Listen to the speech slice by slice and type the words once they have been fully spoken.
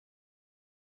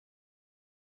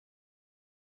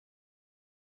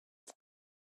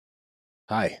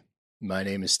Hi, my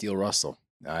name is Steele Russell.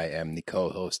 I am the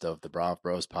co-host of the Brav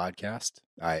Bros podcast.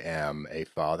 I am a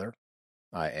father.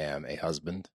 I am a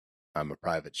husband. I'm a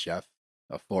private chef,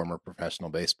 a former professional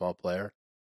baseball player,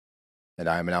 and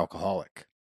I'm an alcoholic.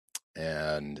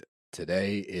 And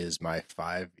today is my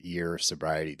 5-year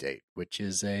sobriety date, which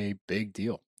is a big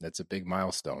deal. That's a big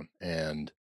milestone.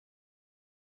 And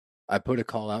I put a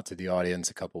call out to the audience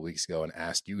a couple weeks ago and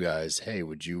asked you guys, hey,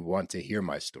 would you want to hear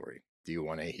my story? Do you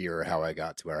want to hear how I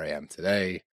got to where I am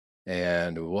today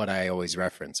and what I always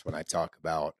reference when I talk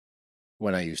about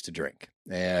when I used to drink?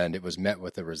 And it was met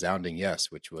with a resounding yes,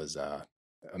 which was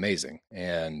amazing.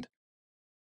 And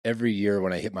every year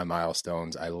when I hit my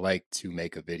milestones, I like to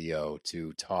make a video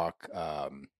to talk.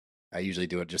 I usually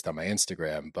do it just on my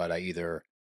Instagram, but I either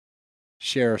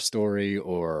share a story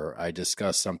or I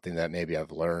discuss something that maybe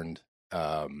I've learned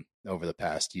over the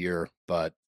past year.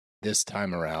 But this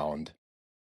time around,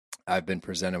 I've been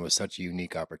presented with such a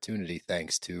unique opportunity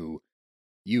thanks to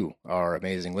you, our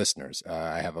amazing listeners.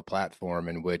 I have a platform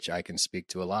in which I can speak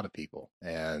to a lot of people.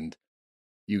 And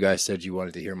you guys said you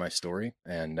wanted to hear my story,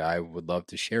 and I would love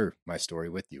to share my story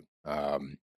with you.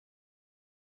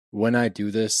 When I do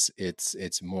this,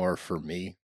 it's more for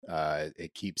me.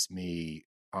 It keeps me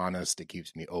honest. It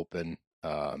keeps me open.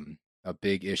 A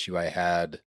big issue I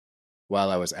had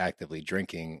while I was actively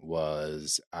drinking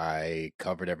was I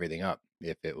covered everything up.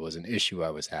 If it was an issue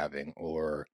I was having,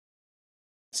 or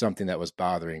something that was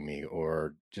bothering me,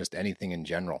 or just anything in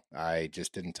general, I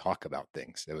just didn't talk about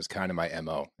things. It was kind of my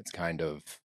MO. It's kind of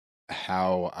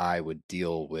how I would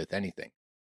deal with anything.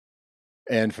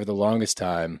 And for the longest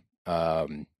time,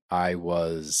 I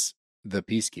was the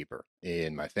peacekeeper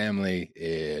in my family,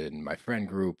 in my friend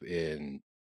group, in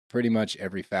pretty much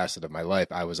every facet of my life.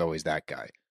 I was always that guy.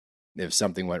 If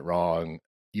something went wrong,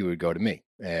 you would go to me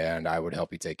and I would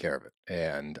help you take care of it.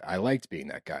 And I liked being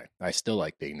that guy. I still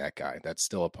like being that guy. That's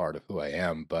still a part of who I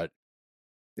am, but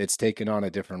it's taken on a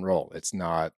different role. It's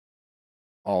not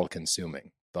all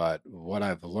consuming. But what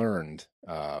I've learned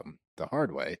the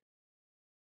hard way,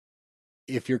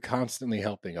 if you're constantly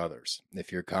helping others,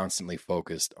 if you're constantly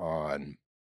focused on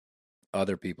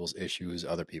other people's issues,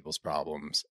 other people's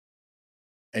problems,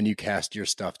 and you cast your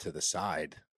stuff to the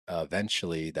side,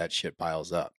 eventually that shit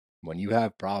piles up. When you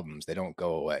have problems, they don't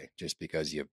go away just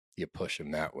because you push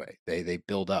them that way. They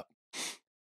build up.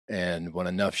 And when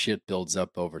enough shit builds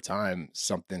up over time,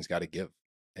 something's got to give.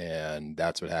 And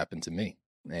that's what happened to me.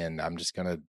 And I'm just going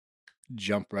to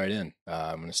jump right in.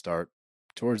 I'm going to start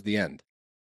towards the end.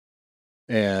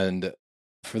 And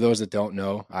for those that don't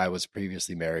know, I was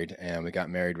previously married and we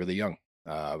got married really young.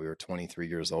 We were 23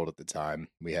 years old at the time.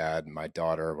 We had my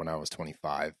daughter when I was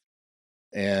 25.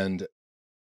 And,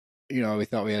 we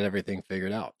thought we had everything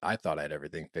figured out. I thought I had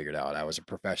everything figured out. I was a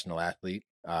professional athlete.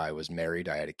 I was married.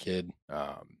 I had a kid.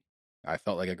 I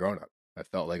felt like a grown up. I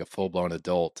felt like a full blown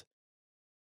adult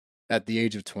at the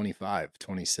age of 25,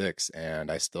 26, and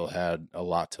I still had a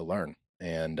lot to learn.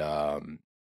 And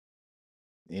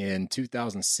in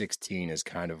 2016 is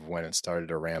kind of when it started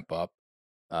to ramp up.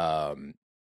 Um,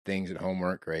 Things at home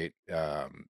weren't great.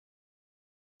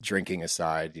 Drinking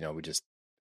aside,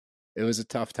 it was a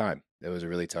tough time. It was a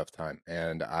really tough time.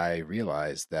 And I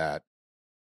realized that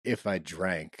if I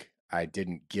drank, I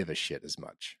didn't give a shit as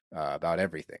much about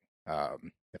everything.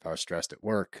 If I was stressed at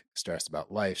work, stressed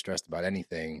about life, stressed about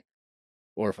anything,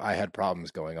 or if I had problems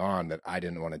going on that I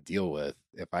didn't want to deal with,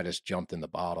 if I just jumped in the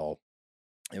bottle,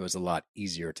 it was a lot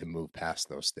easier to move past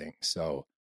those things. So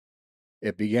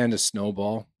it began to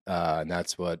snowball. And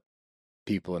that's what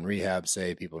people in rehab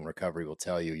say, people in recovery will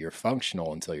tell you, you're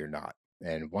functional until you're not.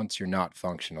 And once you're not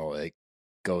functional, it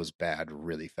goes bad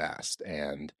really fast.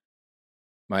 And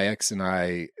my ex and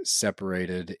I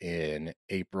separated in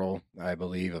April, I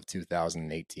believe, of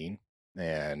 2018.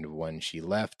 And when she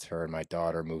left, her and my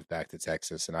daughter moved back to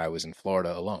Texas, and I was in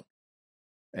Florida alone.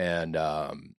 And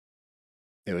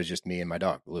it was just me and my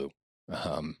dog, Lou.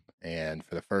 And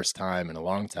for the first time in a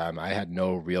long time, I had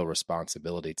no real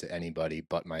responsibility to anybody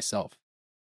but myself.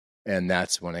 And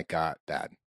that's when it got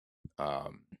bad.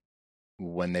 Um,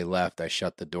 when they left, I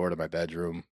shut the door to my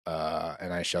bedroom,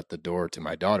 and I shut the door to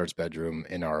my daughter's bedroom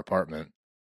in our apartment.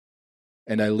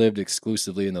 And I lived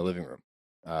exclusively in the living room.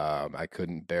 I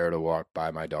couldn't bear to walk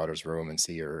by my daughter's room and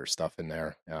see her stuff in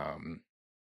there.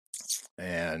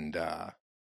 And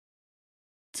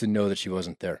to know that she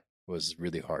wasn't there was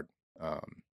really hard.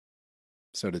 Um,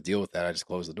 so to deal with that, I just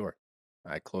closed the door.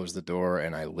 I closed the door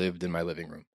and I lived in my living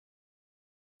room.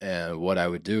 And what I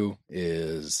would do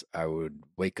is I would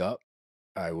wake up,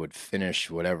 I would finish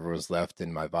whatever was left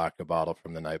in my vodka bottle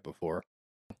from the night before,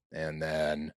 and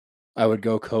then I would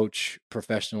go coach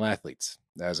professional athletes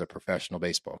as a professional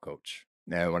baseball coach.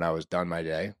 And when I was done my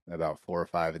day, about 4 or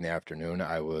 5 in the afternoon,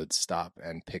 I would stop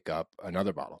and pick up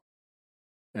another bottle,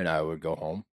 and I would go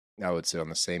home. I would sit on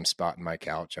the same spot in my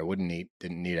couch. I wouldn't eat,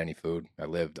 didn't need any food. I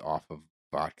lived off of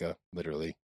vodka,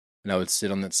 literally. And I would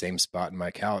sit on that same spot in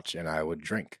my couch and I would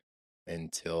drink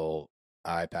until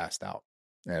I passed out.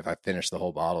 And if I finished the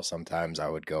whole bottle, sometimes I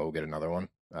would go get another one.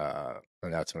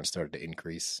 And that's when it started to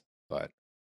increase. But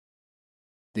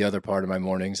the other part of my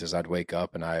mornings is I'd wake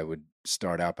up and I would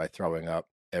start out by throwing up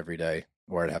every day,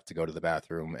 or I'd have to go to the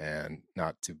bathroom. And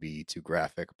not to be too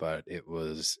graphic, but it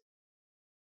was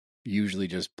usually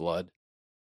just blood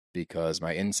because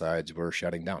my insides were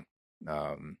shutting down.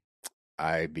 Um,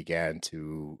 I began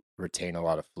to retain a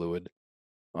lot of fluid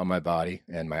on my body,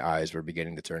 and my eyes were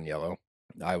beginning to turn yellow.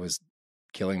 I was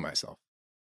killing myself.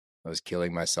 I was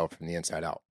killing myself from the inside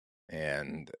out.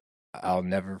 And I'll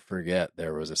never forget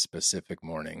there was a specific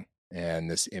morning, and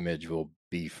this image will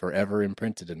be forever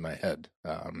imprinted in my head.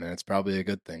 And it's probably a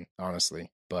good thing,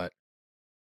 honestly. But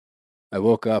I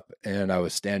woke up and I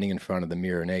was standing in front of the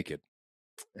mirror naked.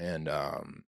 And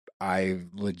I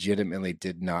legitimately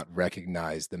did not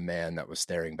recognize the man that was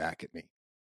staring back at me.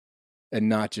 And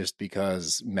not just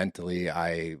because mentally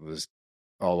I was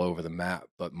all over the map,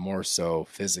 but more so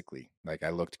physically. Like I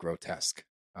looked grotesque.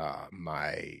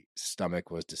 My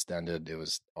stomach was distended. It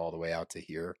was all the way out to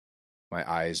here. My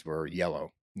eyes were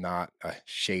yellow, not a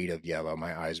shade of yellow.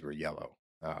 My eyes were yellow.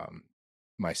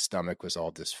 My stomach was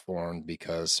all disformed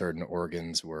because certain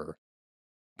organs were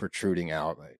protruding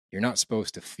out. Like, you're not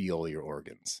supposed to feel your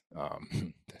organs.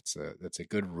 That's a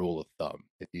good rule of thumb.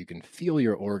 If you can feel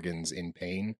your organs in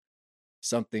pain,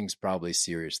 something's probably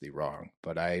seriously wrong.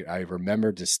 But I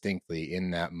remember distinctly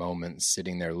in that moment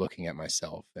sitting there looking at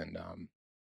myself and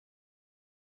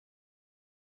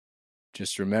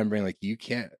just remembering like you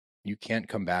can't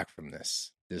come back from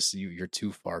this. You're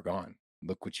too far gone.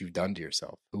 Look what you've done to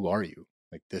yourself. Who are you?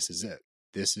 Like this is it.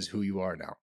 This is who you are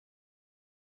now.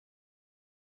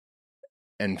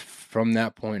 And from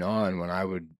that point on, when I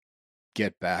would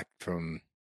get back from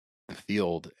the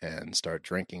field and start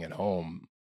drinking at home,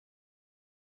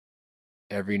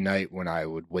 every night when I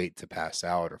would wait to pass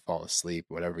out or fall asleep,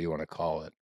 whatever you want to call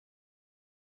it,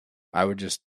 I would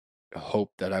just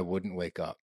hope that I wouldn't wake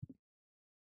up.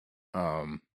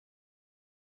 Um,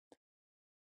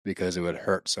 because it would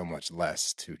hurt so much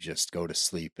less to just go to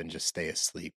sleep and just stay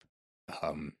asleep.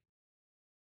 Um,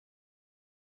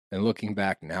 and looking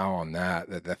back now on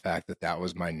that the fact that that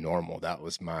was my normal, that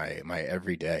was my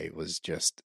everyday, was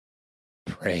just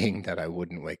praying that I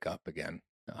wouldn't wake up again.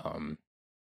 Um,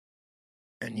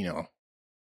 and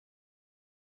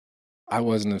I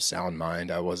wasn't of sound mind.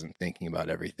 I wasn't thinking about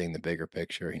everything, the bigger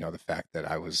picture. The fact that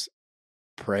I was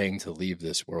praying to leave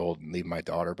this world and leave my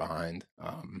daughter behind.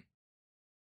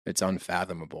 It's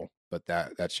unfathomable, but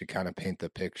that should kind of paint the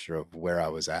picture of where I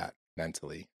was at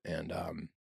mentally. And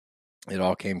it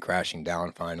all came crashing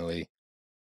down finally.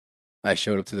 I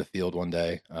showed up to the field one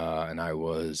day and I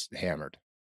was hammered.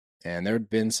 And there had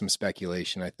been some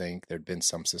speculation, I think. There'd been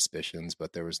some suspicions,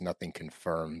 but there was nothing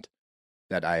confirmed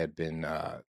that I had been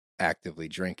actively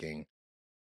drinking.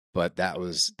 But that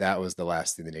was the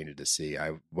last thing they needed to see.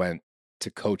 I went to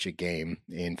coach a game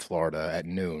in Florida at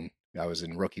noon. I was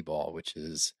in rookie ball, which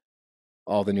is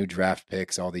all the new draft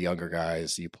picks, all the younger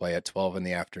guys. You play at 12 in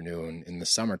the afternoon in the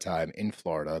summertime in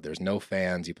Florida. There's no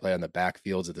fans. You play on the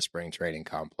backfields of the spring training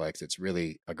complex. It's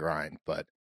really a grind, but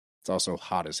it's also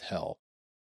hot as hell.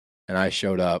 And I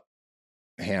showed up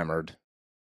hammered.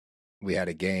 We had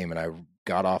a game, and I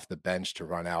got off the bench to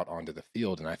run out onto the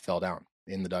field, and I fell down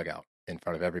in the dugout in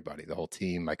front of everybody, the whole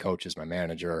team, my coaches, my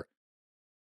manager.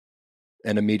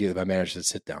 And immediately my manager said,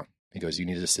 "Sit down." He goes, "You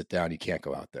need to sit down. You can't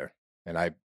go out there." And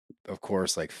I, of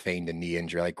course, like feigned a knee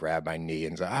injury. I grabbed my knee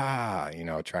and was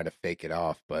like, trying to fake it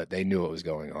off. But they knew what was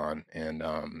going on. And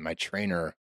my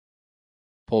trainer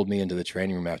pulled me into the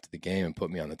training room after the game and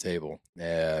put me on the table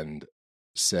and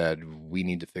said, "We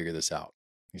need to figure this out."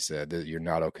 He said, "You're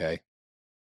not okay."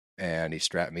 And he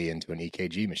strapped me into an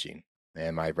EKG machine.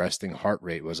 And my resting heart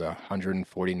rate was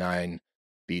 149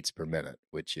 beats per minute,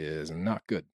 which is not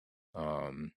good.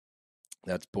 Um,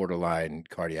 that's borderline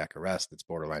cardiac arrest. It's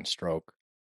borderline stroke.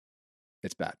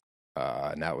 It's bad.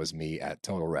 And that was me at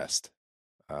total rest.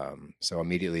 So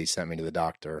immediately sent me to the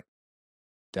doctor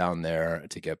down there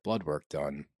to get blood work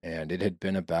done. And it had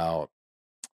been about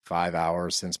 5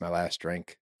 hours since my last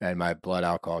drink, and my blood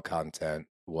alcohol content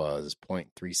was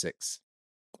 0.36.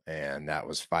 And that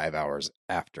was 5 hours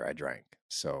after I drank.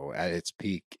 So at its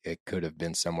peak, it could have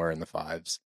been somewhere in the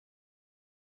fives.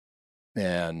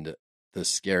 And the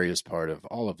scariest part of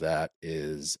all of that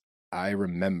is I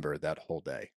remember that whole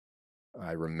day.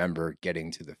 I remember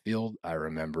getting to the field. I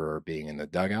remember being in the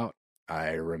dugout.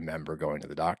 I remember going to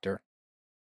the doctor.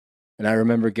 And I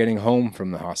remember getting home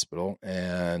from the hospital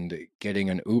and getting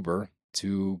an Uber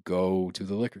to go to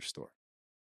the liquor store.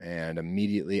 And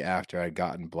immediately after I'd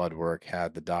gotten blood work,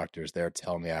 had the doctors there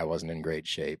tell me I wasn't in great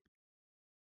shape,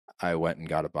 I went and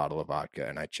got a bottle of vodka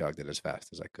and I chugged it as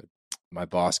fast as I could. My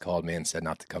boss called me and said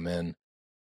not to come in.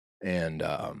 And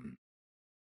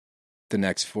the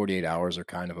next 48 hours are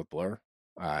kind of a blur.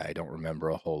 I don't remember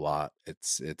a whole lot.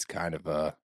 It's kind of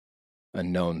a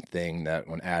known thing that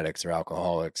when addicts or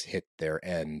alcoholics hit their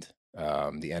end,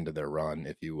 the end of their run,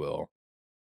 if you will,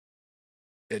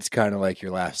 it's kind of like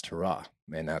your last hurrah.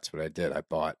 And that's what I did. I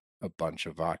bought a bunch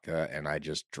of vodka and I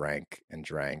just drank and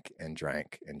drank and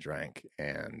drank and drank.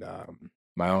 And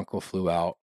my uncle flew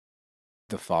out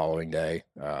the following day,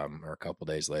 or a couple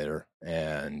days later,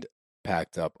 and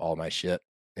packed up all my shit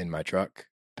in my truck,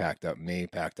 packed up me,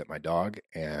 packed up my dog,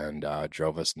 and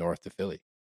drove us north to Philly.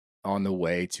 On the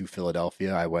way to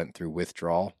Philadelphia, I went through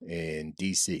withdrawal in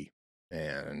DC.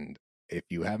 And if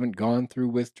you haven't gone through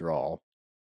withdrawal,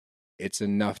 it's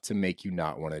enough to make you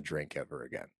not want to drink ever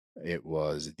again. It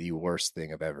was the worst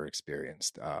thing I've ever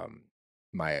experienced.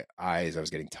 My eyes, I was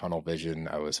getting tunnel vision.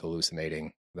 I was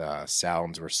hallucinating. The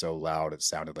sounds were so loud, it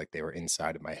sounded like they were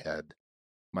inside of my head.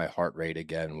 My heart rate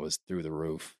again was through the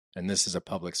roof. And this is a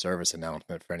public service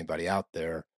announcement for anybody out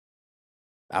there.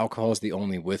 Alcohol is the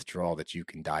only withdrawal that you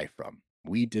can die from.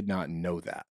 We did not know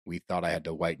that. We thought I had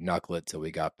to white knuckle it till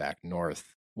we got back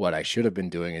north. What I should have been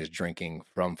doing is drinking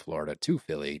from Florida to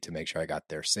Philly to make sure I got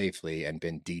there safely and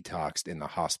been detoxed in the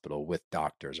hospital with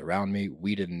doctors around me.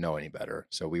 We didn't know any better.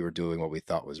 So we were doing what we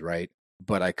thought was right.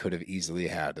 But I could have easily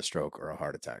had a stroke or a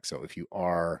heart attack. So if you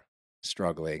are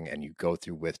struggling and you go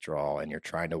through withdrawal and you're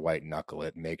trying to white knuckle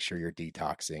it, make sure you're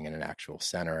detoxing in an actual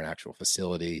center, an actual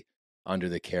facility under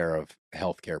the care of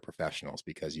healthcare professionals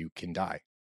because you can die.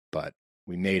 But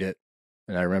we made it.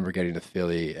 And I remember getting to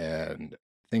Philly and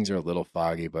things are a little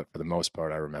foggy, but for the most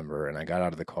part, I remember. And I got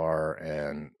out of the car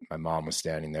and my mom was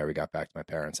standing there. We got back to my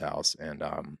parents' house and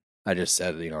I just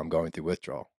said, I'm going through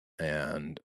withdrawal.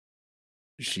 And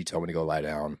she told me to go lie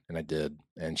down and I did.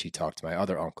 And she talked to my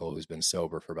other uncle who's been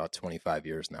sober for about 25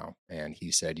 years now. And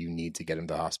he said, you need to get him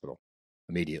to the hospital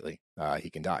immediately. He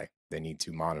can die. They need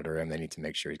to monitor him. They need to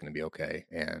make sure he's going to be okay.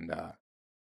 And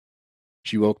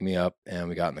she woke me up and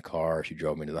we got in the car. She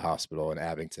drove me to the hospital in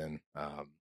Abington.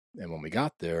 And when we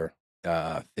got there,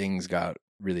 things got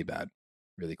really bad,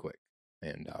 really quick.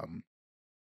 And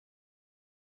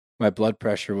my blood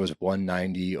pressure was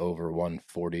 190 over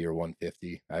 140 or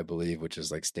 150, I believe, which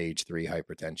is like stage 3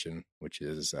 hypertension, which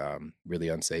is really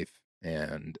unsafe.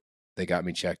 And they got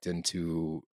me checked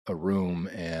into a room,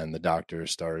 and the doctors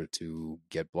started to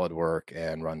get blood work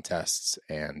and run tests.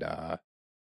 And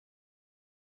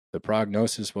the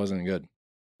prognosis wasn't good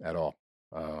at all.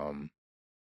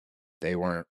 They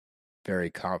weren't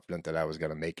very confident that I was going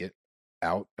to make it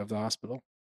out of the hospital,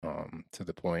 to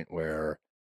the point where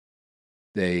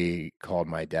they called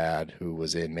my dad, who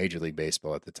was in Major League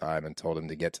Baseball at the time, and told him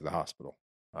to get to the hospital,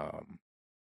 um,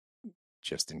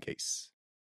 just in case.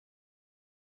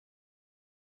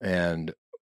 And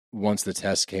once the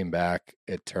test came back,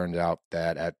 it turned out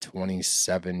that at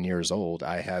 27 years old,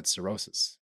 I had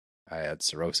cirrhosis. I had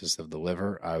cirrhosis of the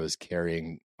liver. I was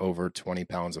carrying over 20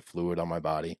 pounds of fluid on my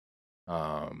body.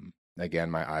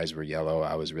 Again, my eyes were yellow.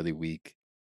 I was really weak.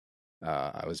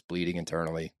 I was bleeding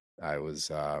internally. I was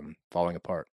falling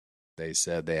apart. They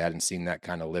said they hadn't seen that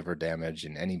kind of liver damage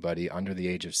in anybody under the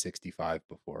age of 65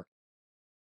 before.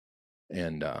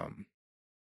 And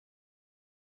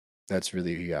that's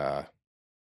really,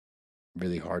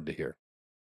 really hard to hear.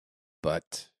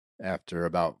 But after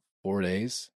about 4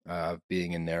 days of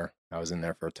being in there, I was in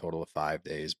there for a total of 5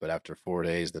 days. But after 4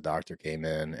 days, the doctor came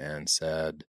in and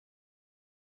said,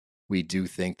 we do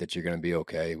think that you're going to be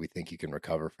okay. We think you can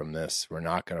recover from this. We're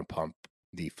not going to pump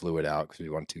the fluid out because we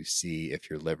want to see if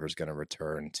your liver is going to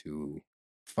return to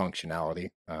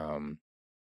functionality. And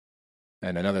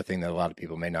another thing that a lot of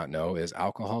people may not know is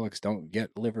alcoholics don't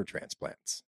get liver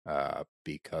transplants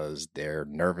because they're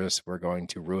nervous we're going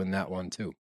to ruin that one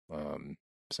too.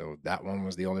 So that one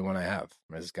was the only one I have.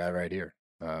 This guy right here.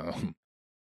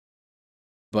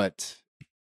 But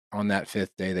on that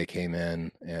fifth day, they came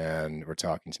in and were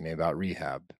talking to me about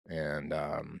rehab. And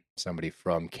somebody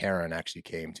from Caron actually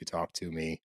came to talk to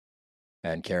me.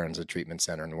 And Caron's a treatment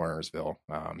center in Wernersville.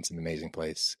 It's an amazing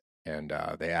place. And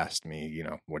they asked me,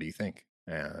 what do you think?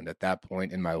 And at that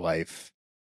point in my life,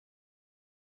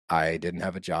 I didn't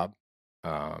have a job.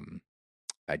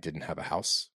 I didn't have a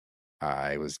house.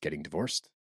 I was getting divorced.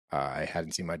 I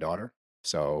hadn't seen my daughter,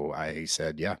 so I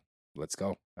said, "Yeah, let's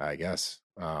go, I guess."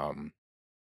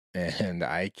 And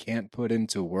I can't put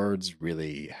into words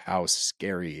really how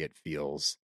scary it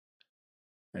feels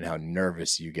and how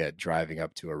nervous you get driving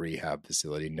up to a rehab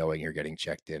facility knowing you're getting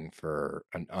checked in for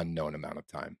an unknown amount of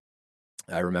time.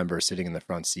 I remember sitting in the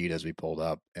front seat as we pulled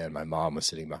up, and my mom was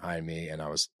sitting behind me, and I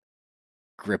was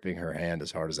gripping her hand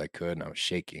as hard as I could, and I was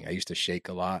shaking. I used to shake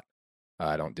a lot.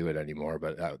 I don't do it anymore,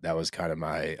 but that was kind of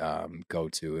my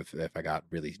go-to. If I got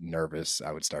really nervous,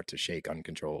 I would start to shake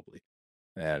uncontrollably,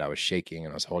 and I was shaking,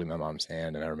 and I was holding my mom's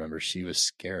hand, and I remember she was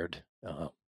scared,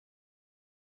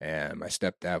 and my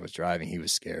stepdad was driving. He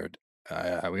was scared.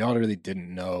 We all really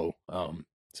didn't know,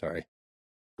 sorry,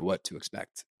 what to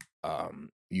expect.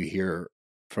 You hear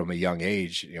from a young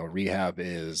age, rehab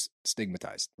is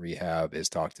stigmatized. Rehab is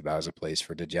talked about as a place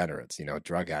for degenerates.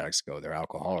 Drug addicts go there,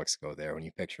 alcoholics go there. When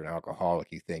you picture an alcoholic,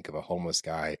 you think of a homeless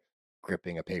guy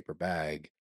gripping a paper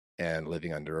bag and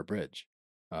living under a bridge.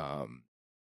 Um,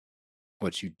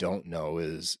 what you don't know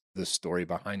is the story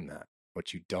behind that.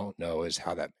 What you don't know is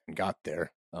how that man got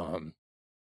there. And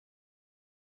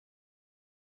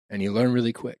you learn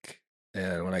really quick.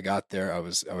 And when I got there, I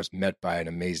was met by an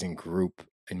amazing group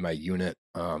in my unit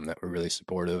that were really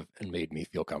supportive and made me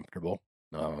feel comfortable.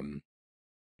 Um,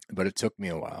 but it took me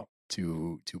a while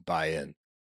to buy in.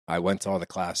 I went to all the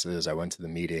classes, I went to the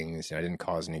meetings, and I didn't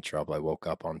cause any trouble. I woke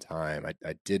up on time.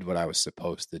 I did what I was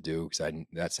supposed to do because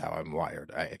that's how I'm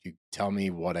wired. If you tell me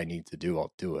what I need to do,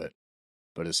 I'll do it.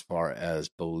 But as far as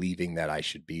believing that I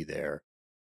should be there,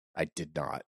 I did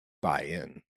not buy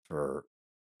in for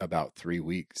about 3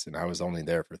 weeks, and I was only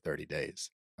there for 30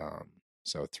 days.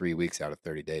 So 3 weeks out of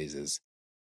 30 days is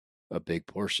a big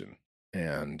portion.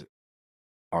 And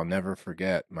I'll never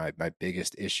forget my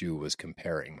biggest issue was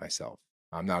comparing myself.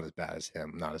 I'm not as bad as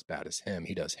him. I'm not as bad as him.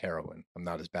 He does heroin. I'm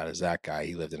not as bad as that guy.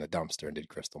 He lived in a dumpster and did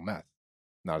crystal meth.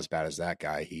 I'm not as bad as that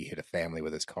guy. He hit a family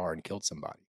with his car and killed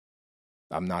somebody.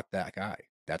 I'm not that guy.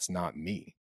 That's not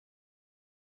me.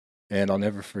 And I'll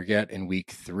never forget in week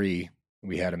 3,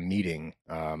 we had a meeting,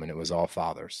 and it was all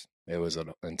fathers. It was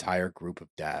an entire group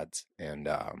of dads, and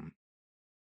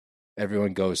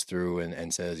everyone goes through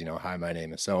and says, hi, my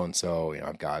name is so and so.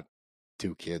 I've got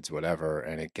 2 kids, whatever.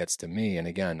 And it gets to me. And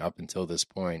again, up until this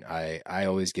point, I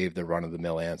always gave the run of the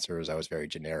mill answers. I was very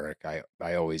generic.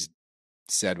 I always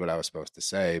said what I was supposed to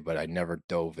say, but I never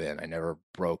dove in. I never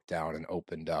broke down and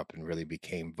opened up and really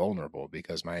became vulnerable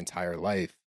because my entire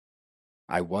life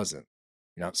I wasn't.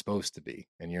 You're not supposed to be.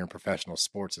 And you're in professional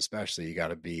sports, especially, you got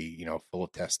to be, full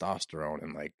of testosterone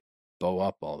and like bow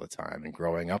up all the time and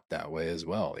growing up that way as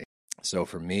well. So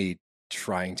for me,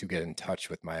 trying to get in touch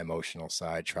with my emotional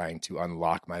side, trying to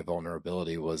unlock my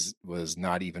vulnerability was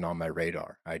not even on my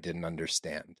radar. I didn't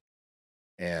understand.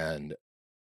 And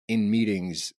in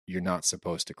meetings, you're not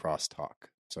supposed to cross talk.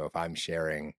 So if I'm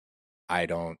sharing, I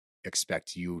don't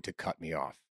expect you to cut me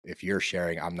off. If you're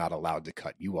sharing, I'm not allowed to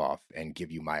cut you off and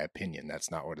give you my opinion. That's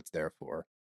not what it's there for.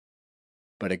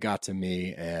 But it got to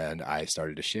me and I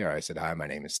started to share. I said, hi, my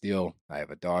name is Steele. I have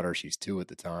a daughter. She's 2 at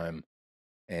the time.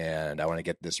 And I want to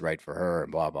get this right for her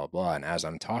and blah, blah, blah. And as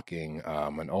I'm talking,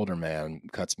 an older man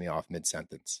cuts me off mid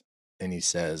sentence and he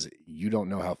says, you don't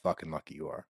know how fucking lucky you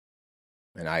are.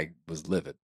 And I was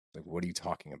livid. Like, what are you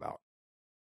talking about?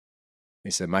 He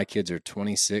said, my kids are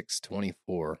 26,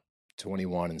 24,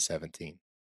 21, and 17.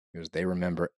 Because they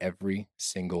remember every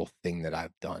single thing that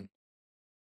I've done.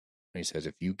 And he says,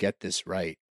 if you get this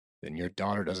right, then your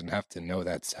daughter doesn't have to know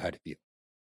that side of you.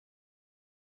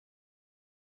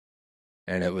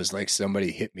 And it was like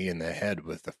somebody hit me in the head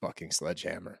with a fucking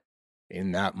sledgehammer.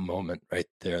 In that moment right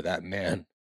there, that man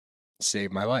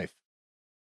saved my life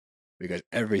because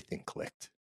everything clicked.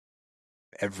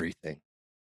 Everything.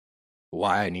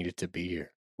 Why I needed to be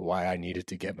here. Why I needed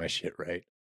to get my shit right.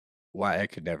 Why I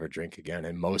could never drink again.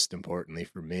 And most importantly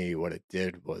for me, what it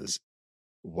did was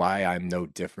why I'm no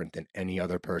different than any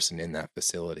other person in that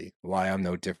facility, why I'm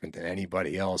no different than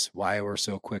anybody else, why we're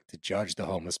so quick to judge the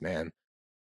homeless man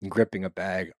gripping a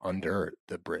bag under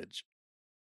the bridge.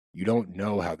 You don't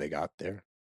know how they got there.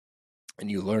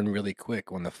 And you learn really quick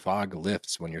when the fog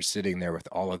lifts, when you're sitting there with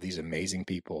all of these amazing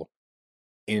people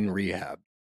in rehab,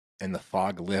 and the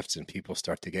fog lifts and people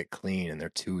start to get clean and they're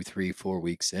 2, 3, 4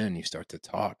 weeks in, you start to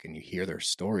talk and you hear their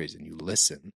stories and you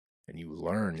listen and you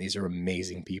learn. These are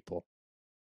amazing people.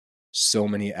 So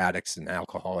many addicts and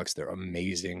alcoholics, they're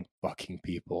amazing fucking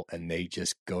people and they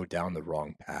just go down the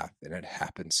wrong path and it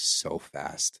happens so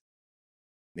fast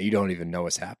that you don't even know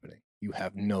what's happening. You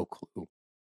have no clue.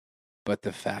 But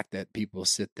the fact that people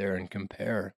sit there and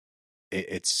compare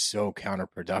it's so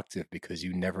counterproductive because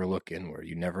you never look inward.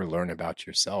 You never learn about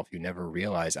yourself. You never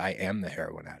realize I am the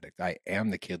heroin addict. I am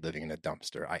the kid living in a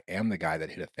dumpster. I am the guy that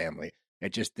hit a family.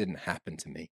 It just didn't happen to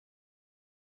me.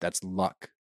 That's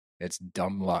luck. It's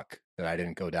dumb luck that I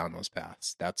didn't go down those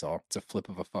paths. That's all. It's a flip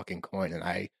of a fucking coin. And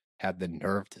I had the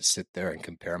nerve to sit there and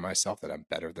compare myself that I'm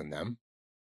better than them.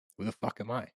 Who the fuck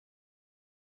am I?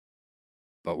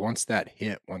 But once that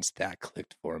hit, once that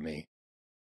clicked for me,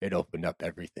 it opened up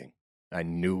everything. I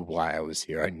knew why I was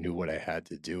here. I knew what I had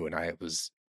to do. And I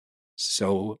was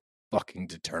so fucking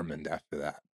determined after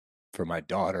that for my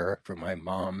daughter, for my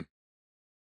mom,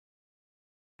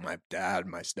 my dad,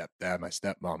 my stepdad, my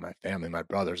stepmom, my family, my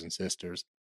brothers and sisters.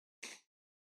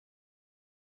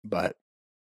 But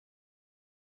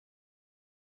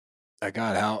I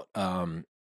got out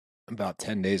about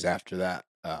 10 days after that.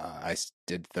 I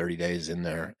did 30 days in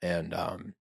there and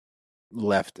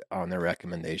left on their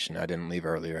recommendation. I didn't leave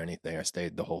early or anything. I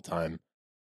stayed the whole time.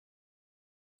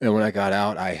 And when I got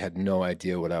out, I had no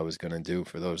idea what I was going to do.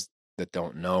 For those that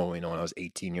don't know, when I was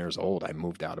 18 years old, I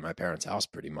moved out of my parents' house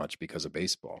pretty much because of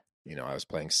baseball. I was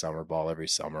playing summer ball every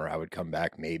summer. I would come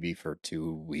back maybe for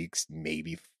 2 weeks,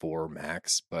 maybe four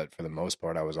max, but for the most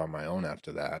part, I was on my own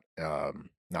after that.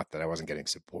 Not that I wasn't getting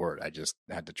support, I just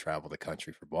had to travel the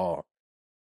country for ball.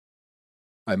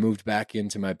 I moved back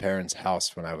into my parents'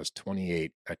 house when I was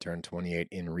 28. I turned 28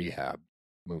 in rehab.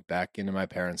 Moved back into my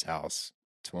parents' house,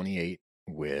 28,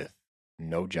 with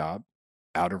no job,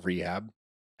 out of rehab,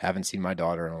 haven't seen my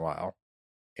daughter in a while,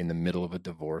 in the middle of a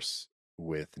divorce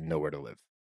with nowhere to live.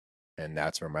 And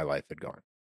that's where my life had gone.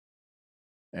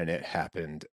 And it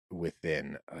happened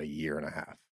within a year and a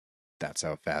half. That's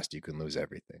how fast you can lose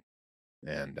everything.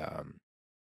 And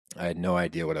I had no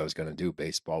idea what I was going to do.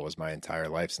 Baseball was my entire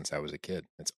life since I was a kid.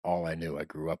 It's all I knew. I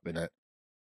grew up in it.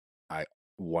 I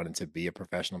wanted to be a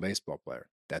professional baseball player.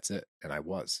 That's it. And I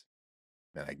was.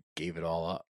 And I gave it all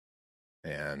up.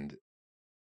 And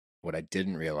what I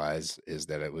didn't realize is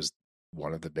that it was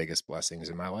one of the biggest blessings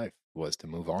in my life was to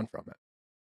move on from it.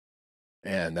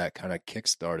 And that kind of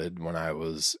kick-started when I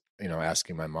was,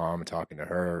 asking my mom and talking to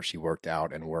her. She worked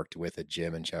out and worked with a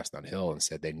gym in Chestnut Hill and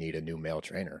said they need a new male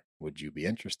trainer. Would you be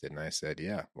interested? And I said,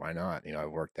 yeah, why not? I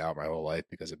worked out my whole life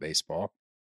because of baseball.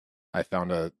 I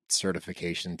found a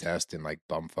certification test in like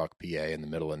bumfuck PA in the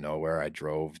middle of nowhere. I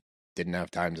drove, didn't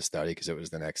have time to study because it was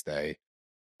the next day,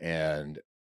 and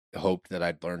hoped that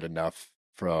I'd learned enough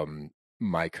from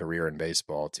my career in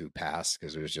baseball to pass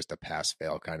because it was just a pass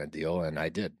fail kind of deal. And I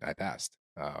did, I passed,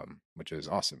 which was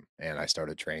awesome. And I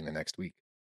started training the next week.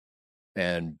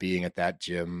 And being at that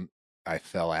gym, I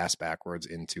fell ass backwards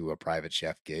into a private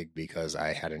chef gig because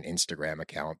I had an Instagram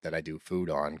account that I do food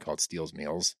on called Steele's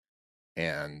Meals.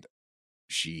 And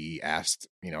she asked,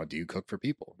 do you cook for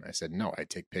people? And I said, no, I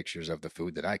take pictures of the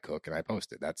food that I cook and I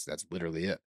post it. That's literally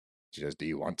it. She says, do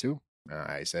you want to?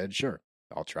 I said, sure,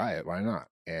 I'll try it. Why not?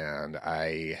 And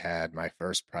I had my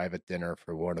first private dinner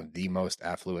for one of the most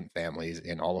affluent families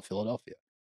in all of Philadelphia,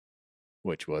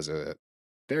 which was a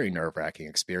very nerve wracking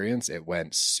experience. It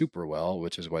went super well,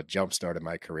 which is what jump started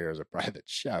my career as a private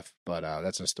chef. But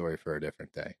that's a story for a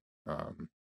different day. Um,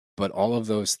 but all of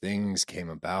those things came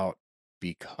about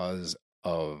because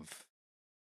of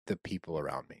the people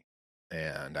around me.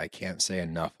 And I can't say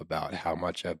enough about how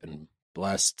much I've been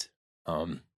blessed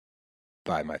um,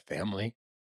 by my family,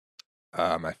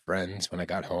 my friends. When I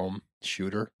got home,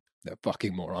 Shooter, that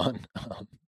fucking moron,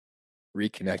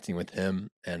 reconnecting with him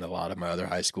and a lot of my other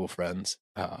high school friends.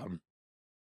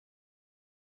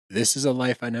 This is a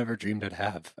life I never dreamed I'd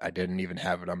have. I didn't even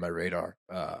have it on my radar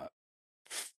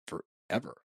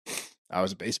forever. I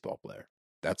was a baseball player.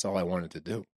 That's all I wanted to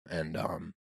do. And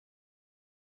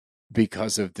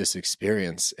because of this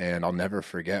experience, and I'll never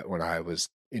forget when I was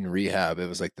in rehab, it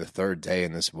was like the third day,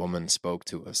 and this woman spoke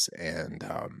to us, and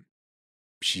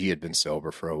she had been sober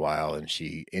for a while, and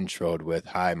she introed with,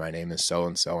 "Hi, my name is so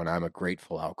and so, and I'm a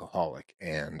grateful alcoholic."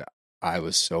 And I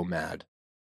was so mad.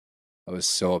 I was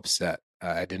so upset.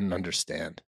 I didn't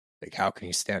understand. Like, how can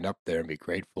you stand up there and be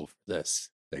grateful for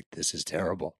this? Like, this is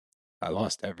terrible. I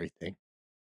lost everything.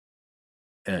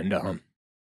 And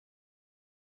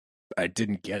I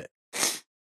didn't get it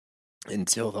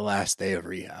until the last day of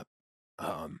rehab.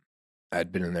 Um,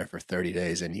 I'd been in there for 30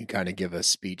 days, and you kind of give a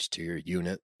speech to your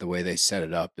unit. The way they set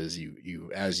it up is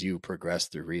you as you progress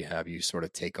through rehab, you sort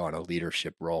of take on a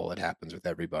leadership role. It happens with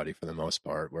everybody for the most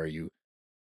part, where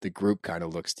the group kind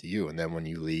of looks to you, and then when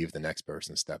you leave, the next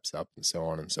person steps up, and so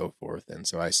on and so forth. And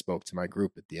so I spoke to my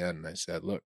group at the end, and I said,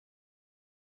 "Look,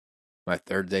 my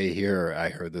third day here, I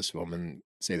heard this woman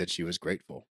say that she was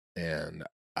grateful, and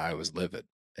I was livid,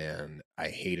 and I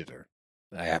hated her.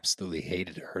 I absolutely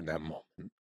hated her in that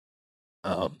moment.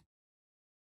 Um,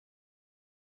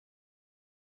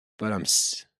 but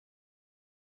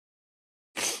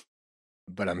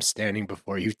but I'm standing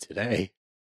before you today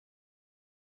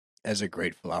as a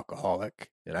grateful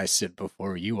alcoholic, and I sit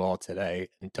before you all today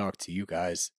and talk to you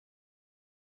guys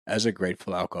as a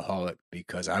grateful alcoholic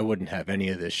because I wouldn't have any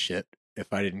of this shit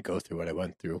if I didn't go through what I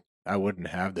went through. I wouldn't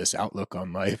have this outlook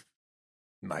on life,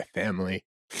 my family,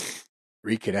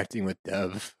 reconnecting with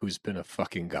Dev, who's been a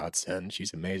fucking godsend.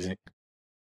 She's amazing.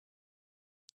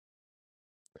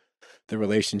 The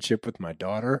relationship with my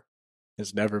daughter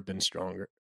has never been stronger.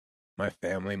 My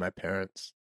family, my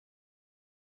parents.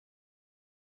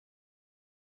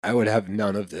 I would have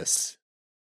none of this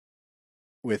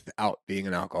without being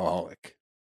an alcoholic.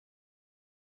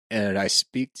 And I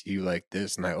speak to you like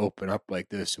this and I open up like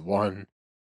this, one,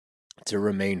 to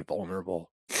remain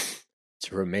vulnerable,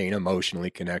 to remain emotionally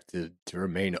connected, to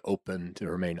remain open, to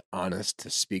remain honest, to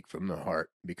speak from the heart,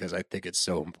 because I think it's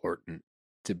so important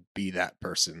to be that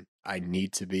person. I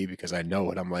need to be because I know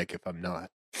what I'm like if I'm not.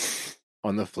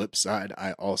 On the flip side,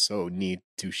 I also need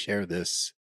to share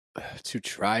this to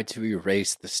try to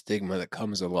erase the stigma that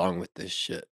comes along with this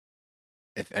shit.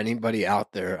 If anybody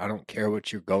out there, I don't care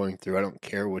what you're going through, I don't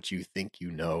care what you think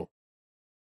you know,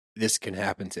 this can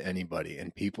happen to anybody,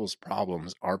 and people's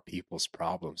problems are people's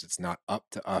problems. It's not up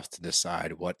to us to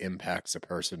decide what impacts a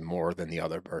person more than the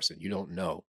other person. You don't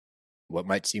know. What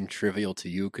might seem trivial to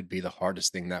you could be the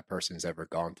hardest thing that person's ever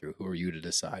gone through. Who are you to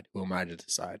decide? Who am I to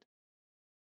decide?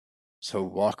 So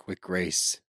walk with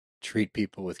grace, treat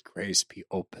people with grace, be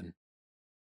open,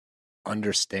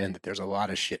 understand that there's a lot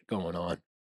of shit going on,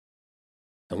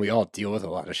 and we all deal with a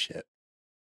lot of shit,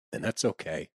 and that's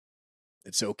okay.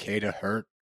 It's okay to hurt.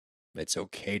 It's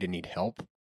okay to need help.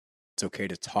 It's okay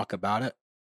to talk about it,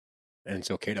 and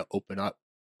it's okay to open up.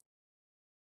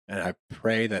 And I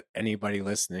pray that anybody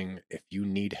listening, if you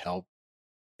need help,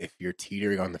 if you're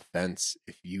teetering on the fence,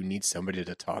 if you need somebody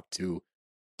to talk to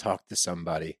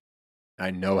somebody. I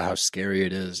know how scary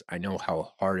it is. I know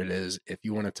how hard it is. If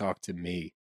you want to talk to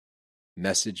me,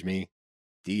 message me,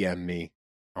 DM me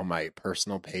on my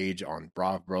personal page on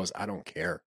Brav Bros. I don't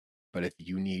care. But if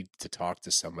you need to talk to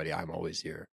somebody, I'm always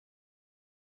here.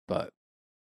 But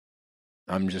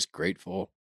I'm just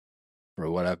grateful for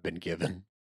what I've been given.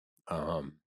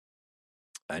 Um,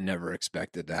 I never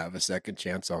expected to have a second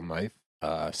chance on life.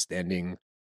 Standing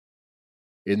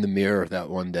in the mirror that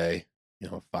one day,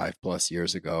 5+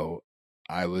 years ago,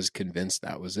 I was convinced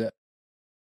that was it.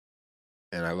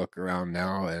 And I look around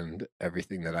now and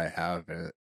everything that I have,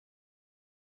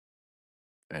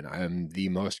 and I am the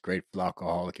most grateful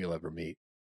alcoholic you'll ever meet.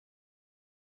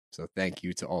 So thank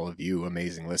you to all of you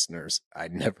amazing listeners. I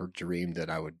never dreamed that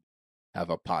I would have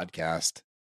a podcast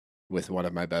with one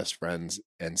of my best friends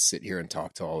and sit here and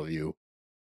talk to all of you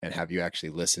and have you actually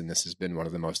listen. This has been one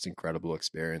of the most incredible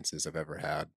experiences I've ever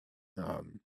had.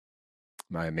 Um,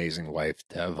 my amazing wife,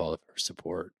 Dev, all of her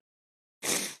support.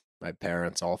 My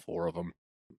parents, all four of them,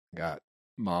 got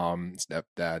mom,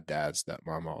 stepdad, dad,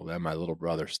 stepmom, all of them. My little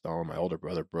brother, Stone, my older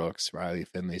brother, Brooks, Riley,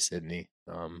 Finley, Sydney,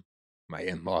 my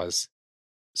in-laws,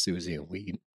 Susie and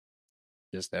Weed.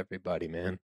 Just everybody,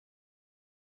 man.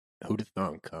 Who'd have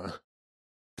thunk, huh?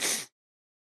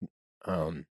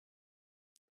 Um,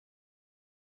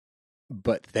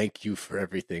 but thank you for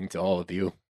everything to all of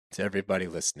you, to everybody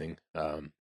listening.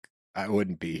 I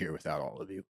wouldn't be here without all of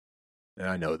you, and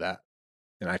I know that.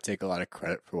 And I take a lot of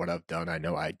credit for what I've done. I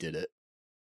know I did it,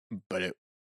 but it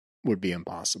would be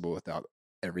impossible without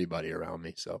everybody around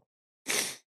me. So,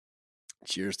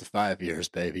 cheers to 5 years,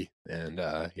 baby, and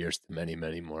here's to many,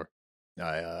 many more.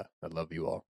 I love you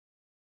all.